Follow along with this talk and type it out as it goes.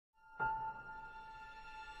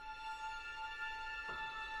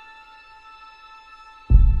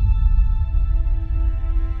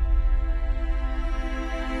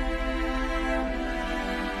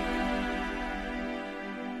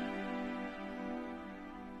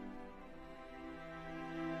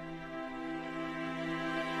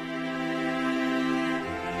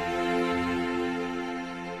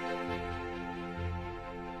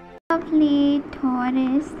Lovely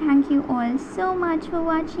Taurus, thank you all so much for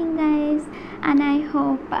watching, guys, and I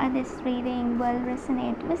hope this reading will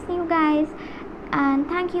resonate with you guys. And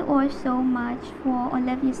thank you all so much for all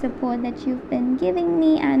of your support that you've been giving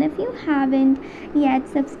me. And if you haven't yet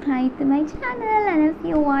subscribed to my channel, and if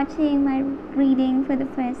you're watching my reading for the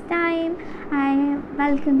first time, I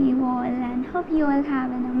welcome you all and hope you all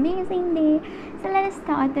have an amazing day. So let us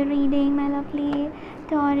start the reading, my lovely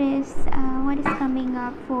Taurus. What is coming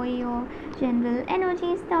up for your general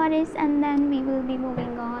energies, Taurus, and then we will be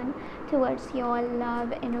moving on towards your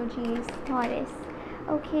love energies, Taurus.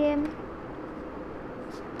 Okay.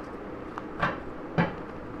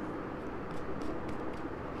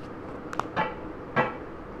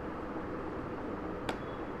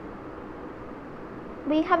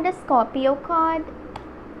 We have the Scorpio card,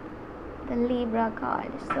 the Libra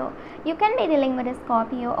card. So you can be dealing with a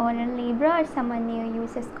Scorpio or a Libra, or someone near you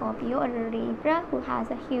is a Scorpio or a Libra who has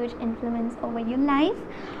a huge influence over your life.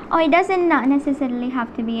 Or it doesn't necessarily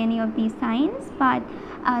have to be any of these signs, but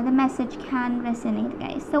the message can resonate,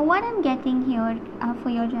 guys. So what I'm getting here for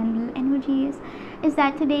your general energies is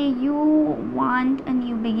that today you want a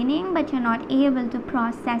new beginning, but you're not able to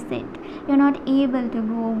process it. You're not able to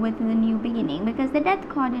go with the new beginning, because the Death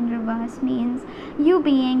card in reverse means you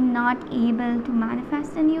being not able to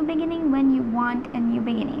manifest a new beginning when you want a new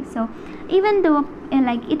beginning. So even though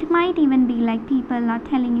like it might even be like people are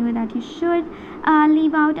telling you that you should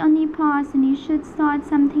leave out on the past and you should start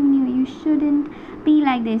something new, you shouldn't be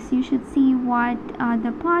like this, you should see what are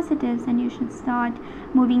the positives and you should start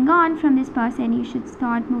moving on from this person, you should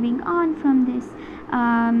start moving on from this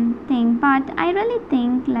thing. But I really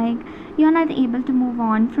think like you're not able to move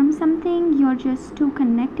on from something, you're just too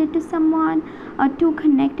connected to someone or too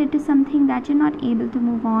connected to something that you're not able to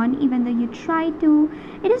move on. Even though you try to,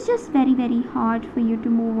 it is just very very hard for you to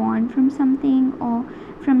move on from something or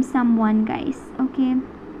from someone, guys. Okay,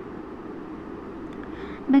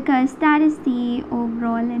 because that is the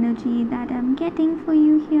overall energy that I'm getting for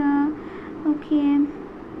you here. Okay,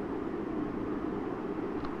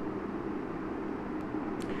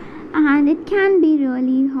 and it can be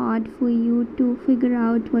really hard for you to figure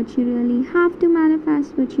out what you really have to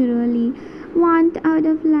manifest, what you really want out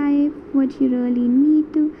of life, what you really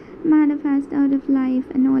need to manifest out of life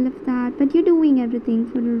and all of that. But you're doing everything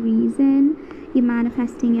for a reason, you're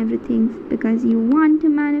manifesting everything because you want to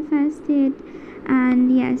manifest it.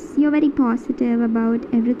 And yes, you're very positive about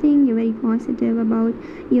everything, you're very positive about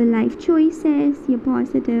your life choices, you're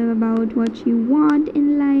positive about what you want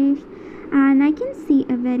in life, and I can see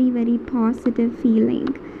a very very positive feeling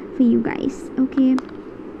for you guys. Okay,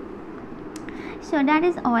 so that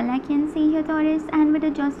is all I can see here, Taurus. And with the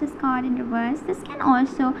Justice card in reverse, this can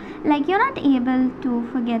also, like, you're not able to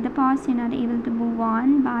forget the past, you're not able to move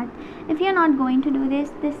on. But if you're not going to do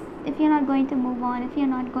this, if you're not going to move on, if you're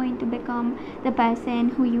not going to become the person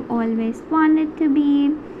who you always wanted to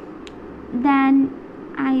be, then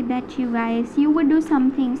I bet you guys you would do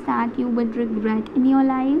some things that you would regret in your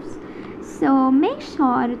lives. So make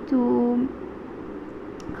sure to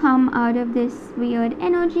come out of this weird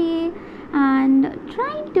energy and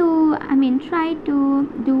try to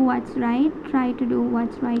do what's right, try to do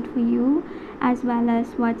what's right for you as well as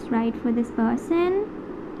what's right for this person.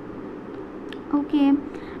 Okay,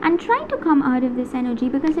 and try to come out of this energy,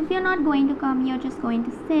 because if you're not going to come, you're just going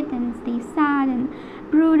to sit and stay sad and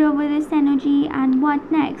brood over this energy, and what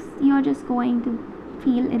next? You're just going to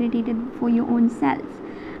feel irritated for your own self.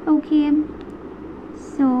 Okay,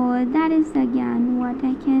 so that is again what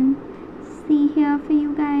I can see here for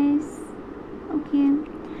you guys. Okay,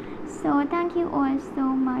 so thank you all so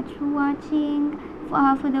much for watching.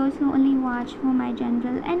 For those who only watch for my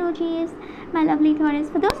general energies, my lovely Taurus,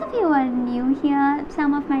 for those of you who are new here,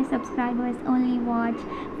 some of my subscribers only watch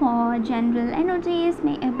for general energies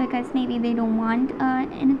because maybe they don't want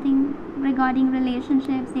anything regarding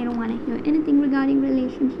relationships, they don't want to hear anything regarding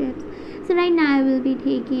relationships. So right now I will be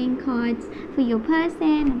taking cards for your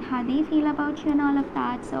person and how they feel about you and all of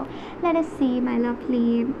that. So let us see, my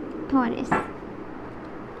lovely Taurus.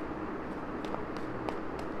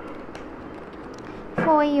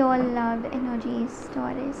 For your love energies,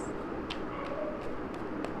 Taurus.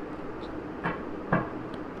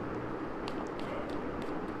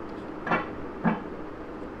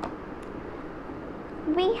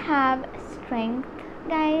 We have strength,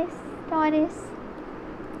 guys, Taurus,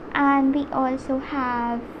 and we also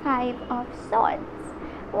have 5 of swords.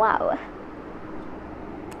 Wow.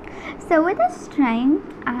 So with the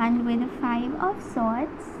strength and with the 5 of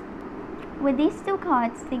swords, with these two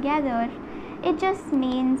cards together, it just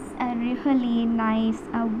means a really nice,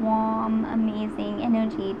 a warm, amazing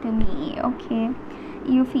energy to me. Okay,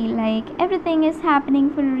 you feel like everything is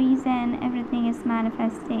happening for a reason, everything is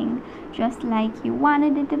manifesting just like you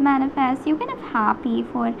wanted it to manifest. You're kind of happy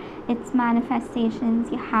for its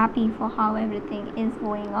manifestations, you're happy for how everything is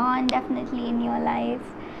going on definitely in your life.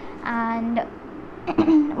 And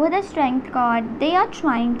with the strength card, they are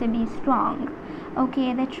trying to be strong.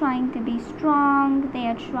 Okay, they're trying to be strong, they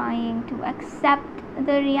are trying to accept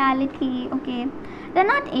the reality. Okay, they're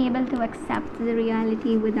not able to accept the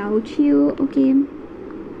reality without you. Okay,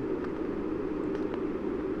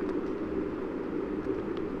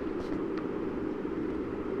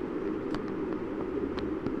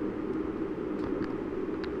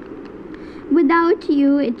 without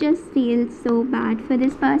you it just feels so bad for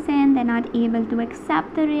this person. They're not able to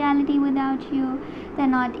accept the reality without you. They're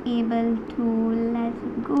not able to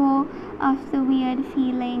let go of the weird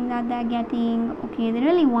feeling that they're getting. Okay, they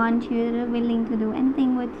really want you, they're willing to do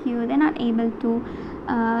anything with you. They're not able to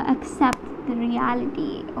accept the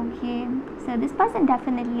reality. Okay, so this person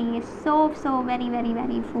definitely is so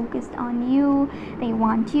very focused on you. They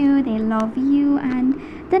want you, they love you, and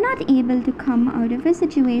they're not able to come out of a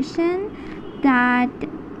situation that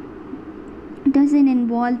doesn't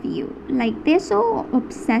involve you. Like, they're so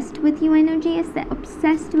obsessed with you energies, they're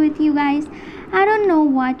obsessed with you guys. I don't know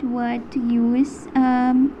what word to use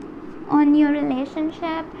on your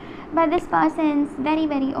relationship, but this person's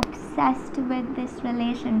very obsessed with this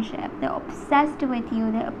relationship. They're obsessed with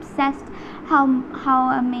you, they're obsessed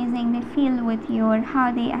how amazing they feel with you, or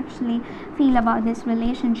how they actually feel about this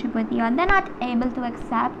relationship with you, and they're not able to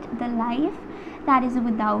accept the life that is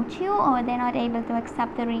without you, or they're not able to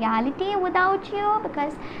accept the reality without you,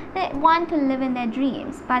 because they want to live in their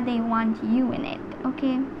dreams but they want you in it.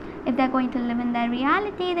 Okay, if they're going to live in their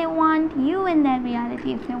reality, they want you in their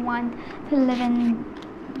reality. If they want to live in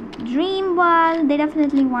dream world, they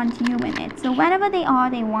definitely want you in it. So wherever they are,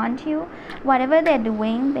 they want you. Whatever they're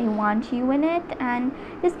doing, they want you in it. And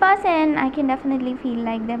this person, I can definitely feel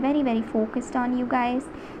like they're very focused on you guys.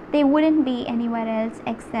 They wouldn't be anywhere else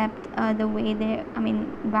except the way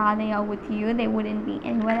while they are with you, they wouldn't be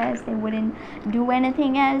anywhere else. They wouldn't do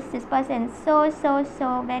anything else. This person is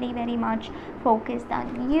so very much focused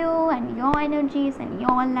on you and your energies and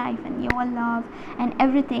your life and your love and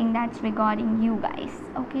everything that's regarding you guys.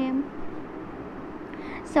 Okay,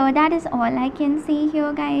 so that is all I can see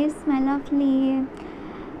here, guys, my lovely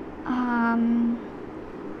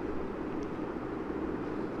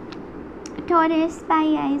Taurus.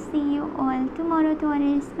 Bye, I see you all tomorrow,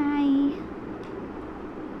 Taurus. Bye.